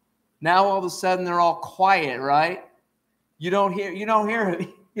all of a sudden they're all quiet, right? You don't hear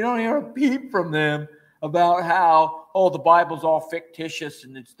a peep from them about how, oh, the Bible's all fictitious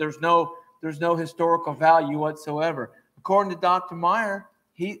and there's no historical value whatsoever. According to Dr. Meyer,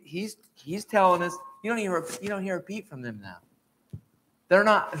 he's telling us you don't hear a peep from them now. They're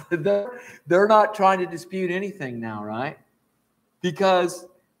not trying to dispute anything now, right? Because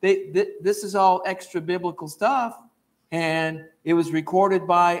this is all extra biblical stuff, and it was recorded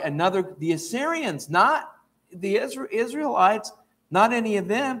by the Assyrians, not the Israelites, not any of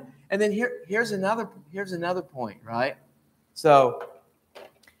them. And then here's another point, right? So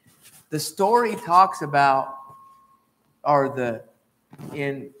the story talks about,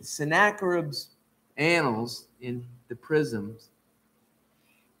 in Sennacherib's annals, in the prisms,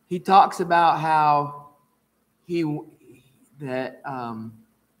 he talks about how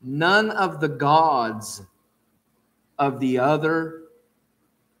none of the gods of the other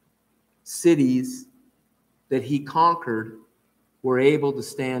cities that he conquered were able to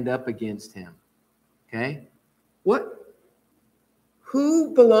stand up against him. Okay?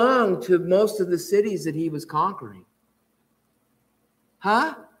 Who belonged to most of the cities that he was conquering?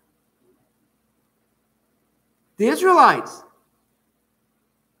 Huh? The Israelites.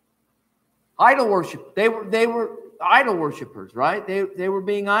 Idol worship. They were idol worshipers, right? They were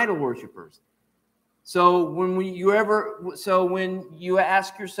being idol worshipers. So when you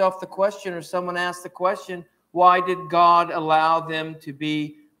ask yourself the question, or someone asks the question, why did God allow them to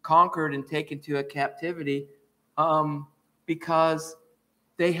be conquered and taken to a captivity? Because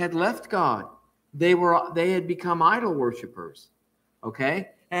they had left God. They had become idol worshipers. Okay,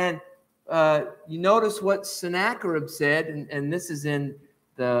 and you notice what Sennacherib said, and this is in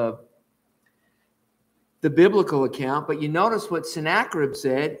the biblical account, but you notice what Sennacherib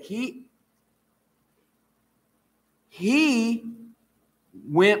said. He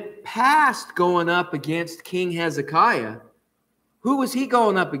went past going up against King Hezekiah. Who was he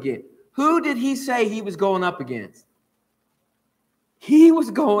going up against? Who did he say he was going up against? He was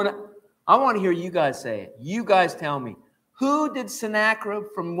going, I want to hear you guys say it. You guys tell me. Who did Sennacherib,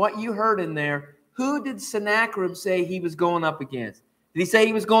 from what you heard in there, who did Sennacherib say he was going up against? Did he say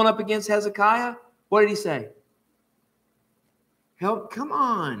he was going up against Hezekiah? What did he say? Help, come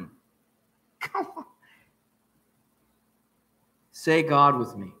on. Come on. Say God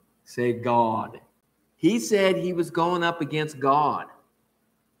with me. Say God. He said he was going up against God.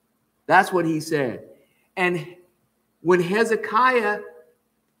 That's what he said. And when Hezekiah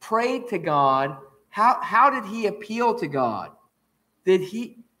prayed to God, how did he appeal to God? Did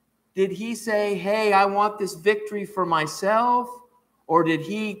he say, hey, I want this victory for myself? Or did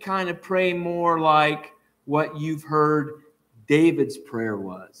he kind of pray more like what you've heard David's prayer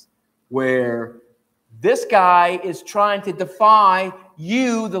was, where this guy is trying to defy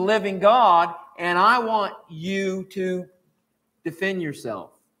you, the living God, and I want you to defend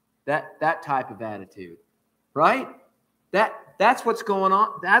yourself? That type of attitude, right? That's what's going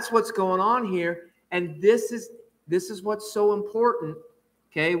on. That's what's going on here. And this is what's so important.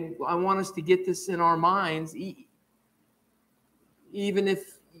 Okay, I want us to get this in our minds. Even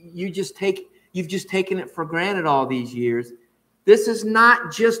if you've just taken it for granted all these years, this is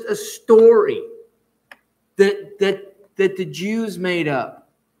not just a story that the Jews made up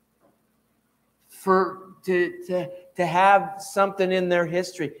to have something in their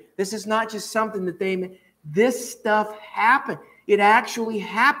history. This is not just something that they made. This stuff happened. It actually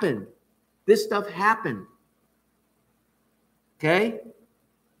happened. This stuff happened. Okay?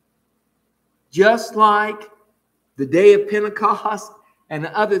 Just like the day of Pentecost and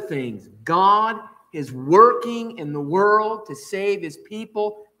other things. God is working in the world to save his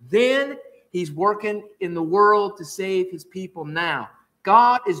people. Then he's working in the world to save his people now.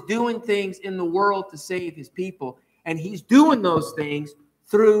 God is doing things in the world to save his people. And he's doing those things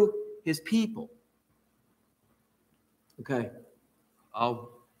through his people. Okay.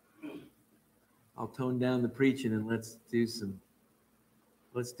 I'll tone down the preaching and let's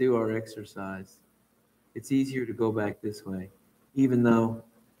do our exercise. It's easier to go back this way, even though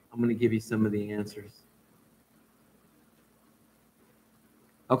I'm going to give you some of the answers.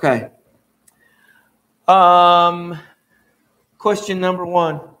 Okay. Question number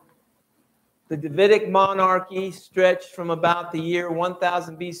 1. The Davidic monarchy stretched from about the year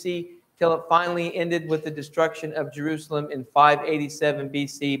 1000 BC till it finally ended with the destruction of Jerusalem in 587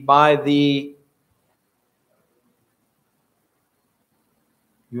 BC by the...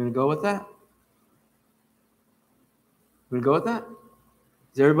 You want to go with that? We're going to go with that?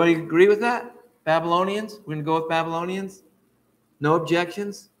 Does everybody agree with that? Babylonians? We're going to go with Babylonians? No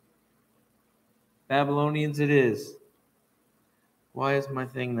objections? Babylonians it is. Why is my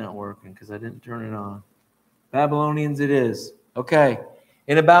thing not working? Because I didn't turn it on. Babylonians it is. Okay.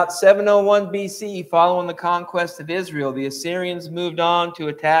 In about 701 BC, following the conquest of Israel, the Assyrians moved on to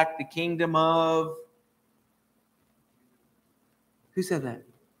attack the kingdom of... Who said that?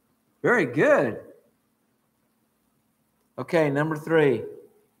 Very good. Okay, number 3.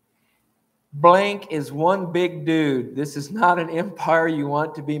 Blank is one big dude. This is not an empire you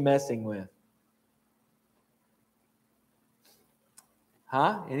want to be messing with.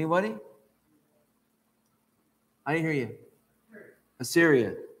 Huh? Anybody? I didn't hear you.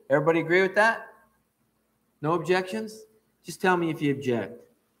 Assyria. Everybody agree with that? No objections? Just tell me if you object.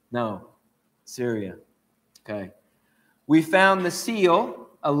 No. Syria. Okay. We found the seal,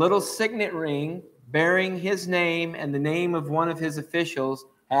 a little signet ring bearing his name and the name of one of his officials,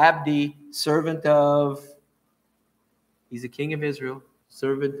 Abdi, servant of... He's a king of Israel.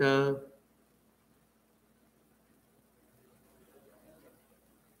 Servant of...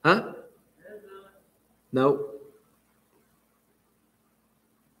 Huh? No.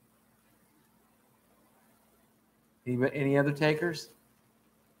 Any other takers?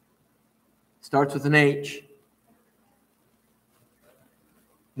 Starts with an H.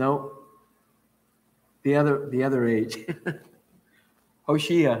 No. The other H.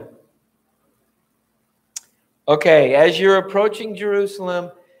 Hoshea. Okay, as you're approaching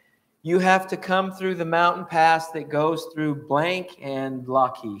Jerusalem, you have to come through the mountain pass that goes through blank and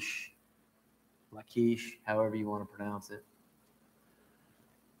Lachish. Lachish, however you want to pronounce it.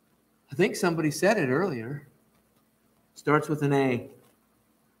 I think somebody said it earlier. Starts with an A.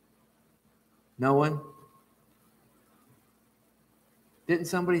 No one? Didn't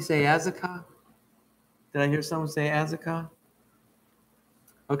somebody say Azekah? Did I hear someone say Azekah?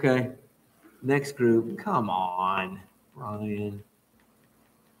 Okay. Next group. Come on, Brian.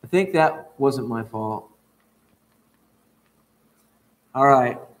 I think that wasn't my fault. All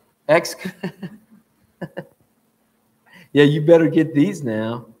right. Yeah, you better get these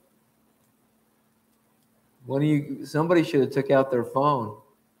now. Somebody should have took out their phone.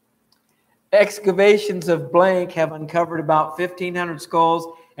 Excavations of blank have uncovered about 1,500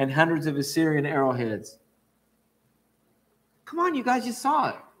 skulls and hundreds of Assyrian arrowheads. Come on, you guys just saw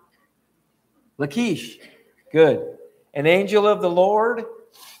it. Lachish. Good. An angel of the Lord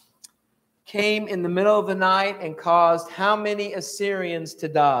came in the middle of the night and caused how many Assyrians to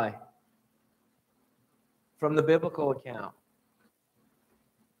die? From the biblical account.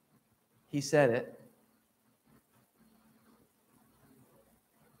 He said it.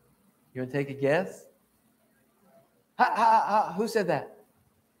 You want to take a guess? Who said that?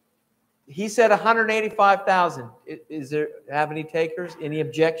 He said 185,000. Is there have any takers? Any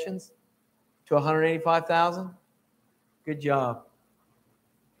objections to 185,000? Good job.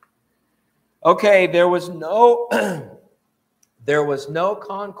 Okay, there was no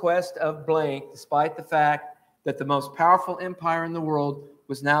conquest of blank, despite the fact that the most powerful empire in the world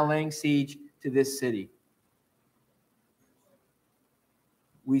was now laying siege to this city.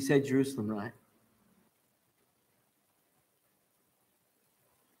 We said Jerusalem, right?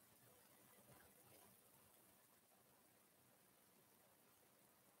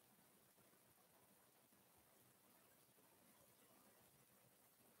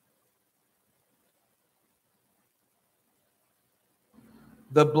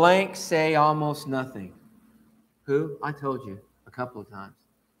 The blanks say almost nothing. Who? I told you a couple of times.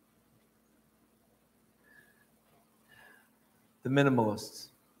 The minimalists,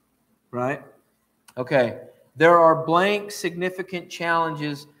 right? Okay. There are blank significant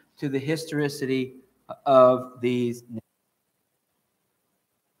challenges to the historicity of these.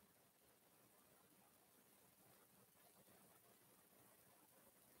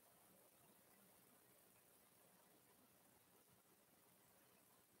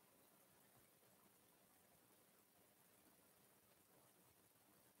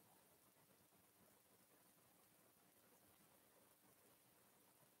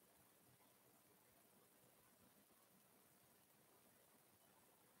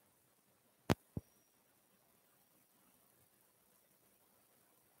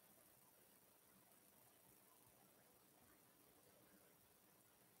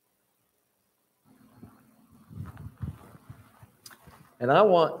 And I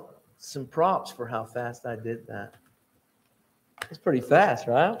want some props for how fast I did that. It's pretty fast,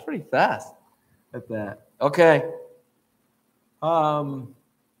 right? I'm pretty fast at that. Okay. All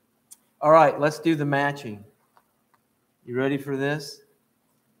right, let's do the matching. You ready for this?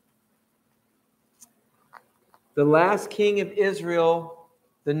 The last king of Israel,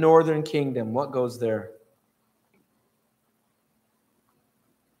 the northern kingdom. What goes there?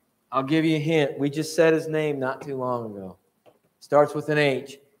 I'll give you a hint. We just said his name not too long ago. Starts with an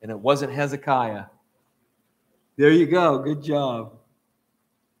H, and it wasn't Hezekiah. There you go. Good job.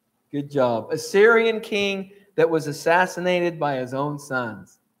 Good job. Assyrian king that was assassinated by his own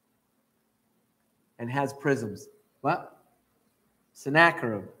sons and has prisms. What?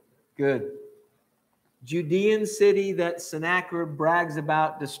 Sennacherib. Good. Judean city that Sennacherib brags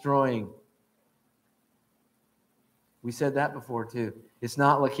about destroying. We said that before too. It's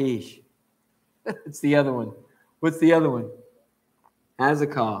not Lachish. It's the other one. What's the other one?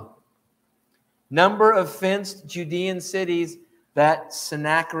 Azekah. Number of fenced Judean cities that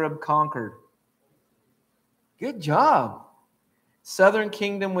Sennacherib conquered. Good job. Southern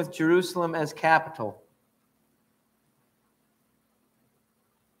kingdom with Jerusalem as capital.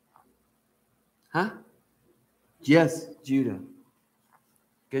 Huh? Yes, Judah.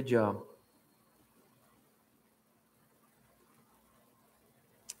 Good job.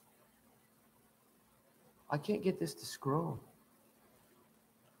 I can't get this to scroll.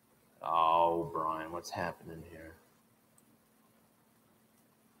 Oh, Brian, what's happening here?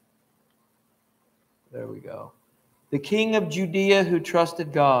 There we go. The king of Judea who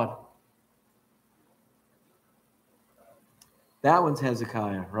trusted God. That one's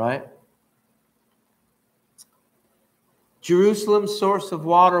Hezekiah, right? Jerusalem's source of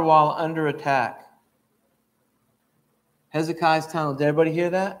water while under attack. Hezekiah's tunnel. Did everybody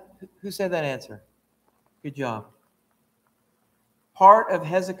hear that? Who said that answer? Good job. Part of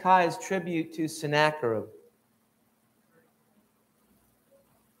Hezekiah's tribute to Sennacherib.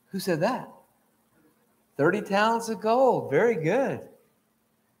 Who said that? 30 talents of gold. Very good.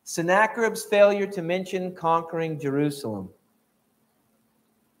 Sennacherib's failure to mention conquering Jerusalem.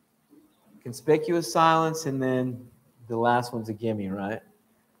 Conspicuous silence, and then the last one's a gimme, right?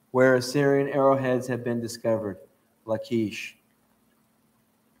 Where Assyrian arrowheads have been discovered. Lachish.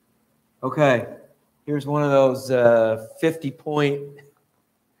 Okay. Here's one of those 50-point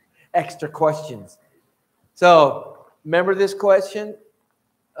extra questions. So, remember this question?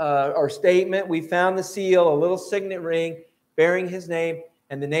 our statement. We found the seal, a little signet ring bearing his name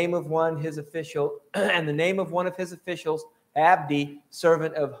and the name of one his official and the name of one of his officials, Abdi,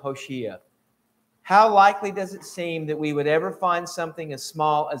 servant of Hoshea. How likely does it seem that we would ever find something as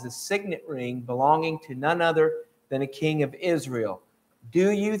small as a signet ring belonging to none other than a king of Israel?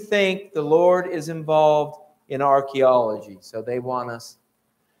 Do you think the Lord is involved in archaeology? So they want us.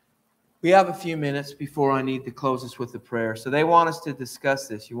 We have a few minutes before I need to close this with a prayer. So they want us to discuss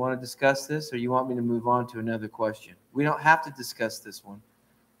this. You want to discuss this, or you want me to move on to another question? We don't have to discuss this one.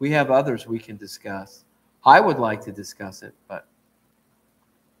 We have others we can discuss. I would like to discuss it, but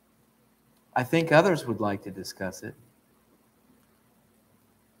I think others would like to discuss it.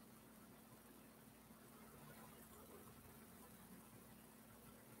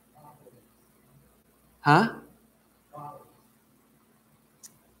 Huh?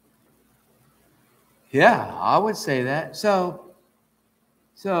 Yeah, I would say that. So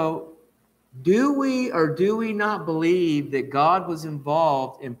do we or do we not believe that God was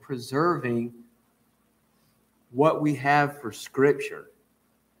involved in preserving what we have for Scripture?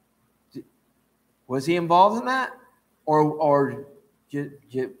 Was he involved in that? Or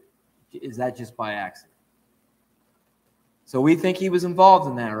is that just by accident? So we think he was involved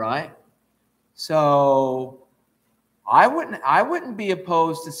in that, right? So I wouldn't be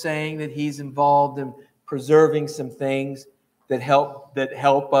opposed to saying that he's involved in preserving some things that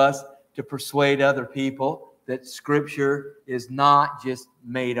help us to persuade other people that Scripture is not just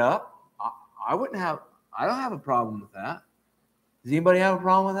made up. I don't have a problem with that. Does anybody have a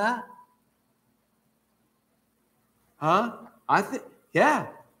problem with that? Huh? I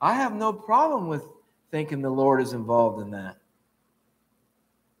have no problem with thinking the Lord is involved in that.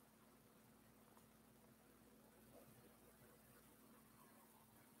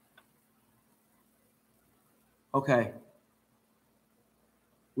 Okay.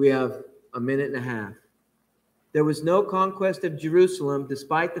 We have a minute and a half. There was no conquest of Jerusalem,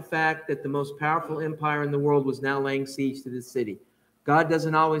 despite the fact that the most powerful empire in the world was now laying siege to the city. God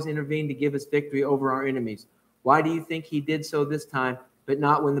doesn't always intervene to give us victory over our enemies. Why do you think he did so this time, but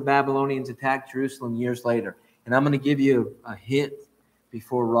not when the Babylonians attacked Jerusalem years later? And I'm going to give you a hint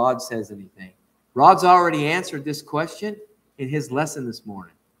before Rod says anything. Rod's already answered this question in his lesson this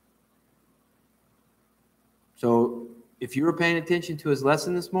morning. So if you were paying attention to his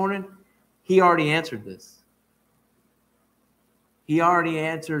lesson this morning, he already answered this. He already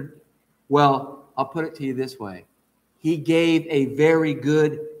answered, well, I'll put it to you this way. He gave a very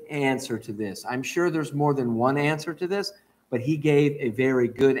good answer to this. I'm sure there's more than one answer to this, but he gave a very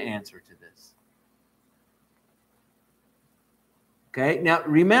good answer to this. Okay, now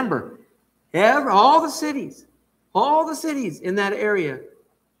remember, all the cities in that area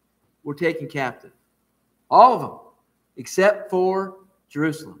were taken captive. All of them, except for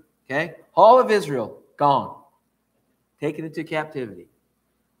Jerusalem. Okay, all of Israel gone, taken into captivity.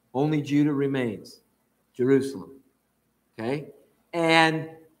 Only Judah remains, Jerusalem. Okay, and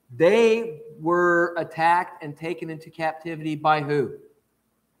they were attacked and taken into captivity by who?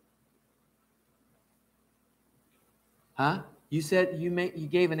 Huh? You said you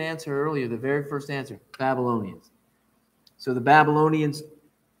gave an answer earlier, the very first answer, Babylonians. So the Babylonians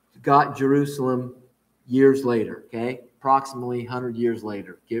got Jerusalem years later, okay? Approximately 100 years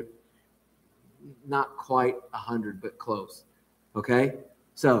later. Not quite 100, but close, okay?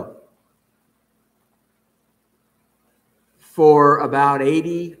 So for about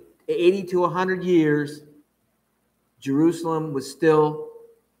 80 to 100 years, Jerusalem was still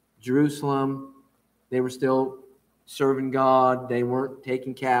Jerusalem. They were still serving God. They weren't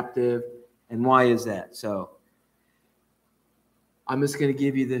taken captive. And why is that? So I'm just going to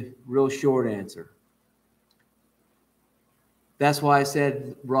give you the real short answer. That's why I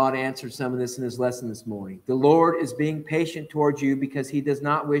said Rod answered some of this in his lesson this morning. The Lord is being patient towards you because he does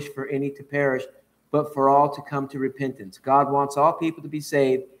not wish for any to perish, but for all to come to repentance. God wants all people to be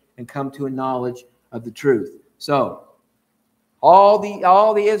saved and come to a knowledge of the truth. So all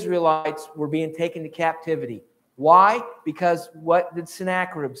the Israelites were being taken to captivity. Why? Because what did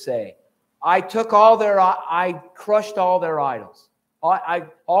Sennacherib say? I crushed all their idols,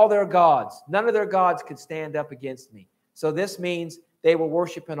 all their gods. None of their gods could stand up against me. So this means they were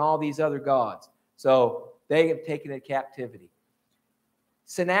worshiping all these other gods. So they have taken it captivity.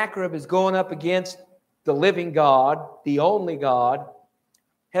 Sennacherib is going up against the living God, the only God.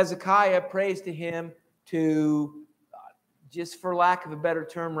 Hezekiah prays to him to, just for lack of a better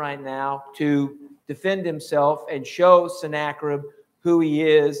term right now, to defend himself and show Sennacherib who he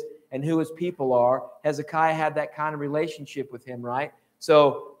is and who his people are. Hezekiah had that kind of relationship with him, right?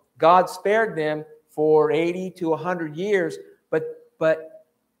 So God spared them for 80 to 100 years, but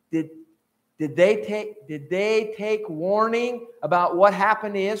Did they take warning about what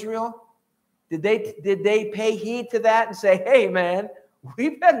happened to Israel? Did they pay heed to that and say, hey, man, we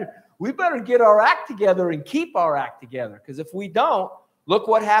better get our act together and keep our act together? Because if we don't, look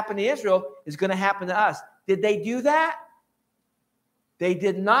what happened to Israel is going to happen to us. Did they do that? They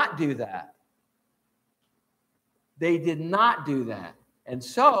did not do that. They did not do that. And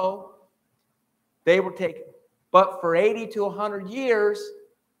so they were taken. But for 80 to 100 years,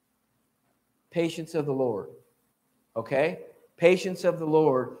 patience of the Lord. Okay? Patience of the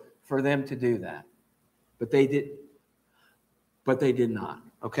Lord for them to do that. But they did not.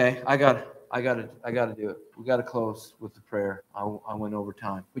 Okay? I got to do it. We got to close with the prayer. I went over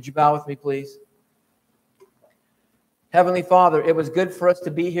time. Would you bow with me, please? Heavenly Father, it was good for us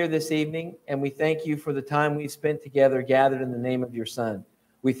to be here this evening, and we thank you for the time we spent together gathered in the name of your Son.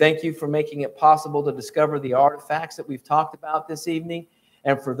 We thank you for making it possible to discover the artifacts that we've talked about this evening,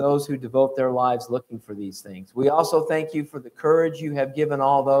 and for those who devote their lives looking for these things. We also thank you for the courage you have given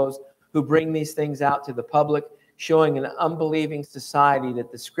all those who bring these things out to the public, showing an unbelieving society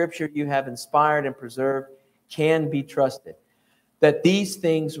that the scripture you have inspired and preserved can be trusted. That these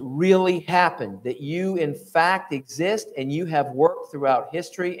things really happen, that you in fact exist, and you have worked throughout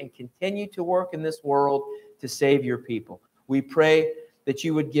history and continue to work in this world to save your people. We pray that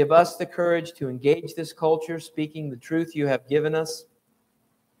you would give us the courage to engage this culture, speaking the truth you have given us,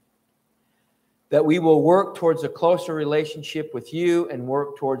 that we will work towards a closer relationship with you and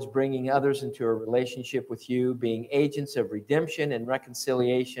work towards bringing others into a relationship with you, being agents of redemption and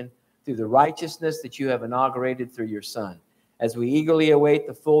reconciliation through the righteousness that you have inaugurated through your Son. As we eagerly await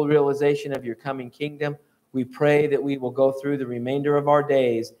the full realization of your coming kingdom, we pray that we will go through the remainder of our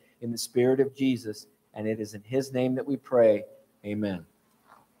days in the Spirit of Jesus, and it is in his name that we pray. Amen.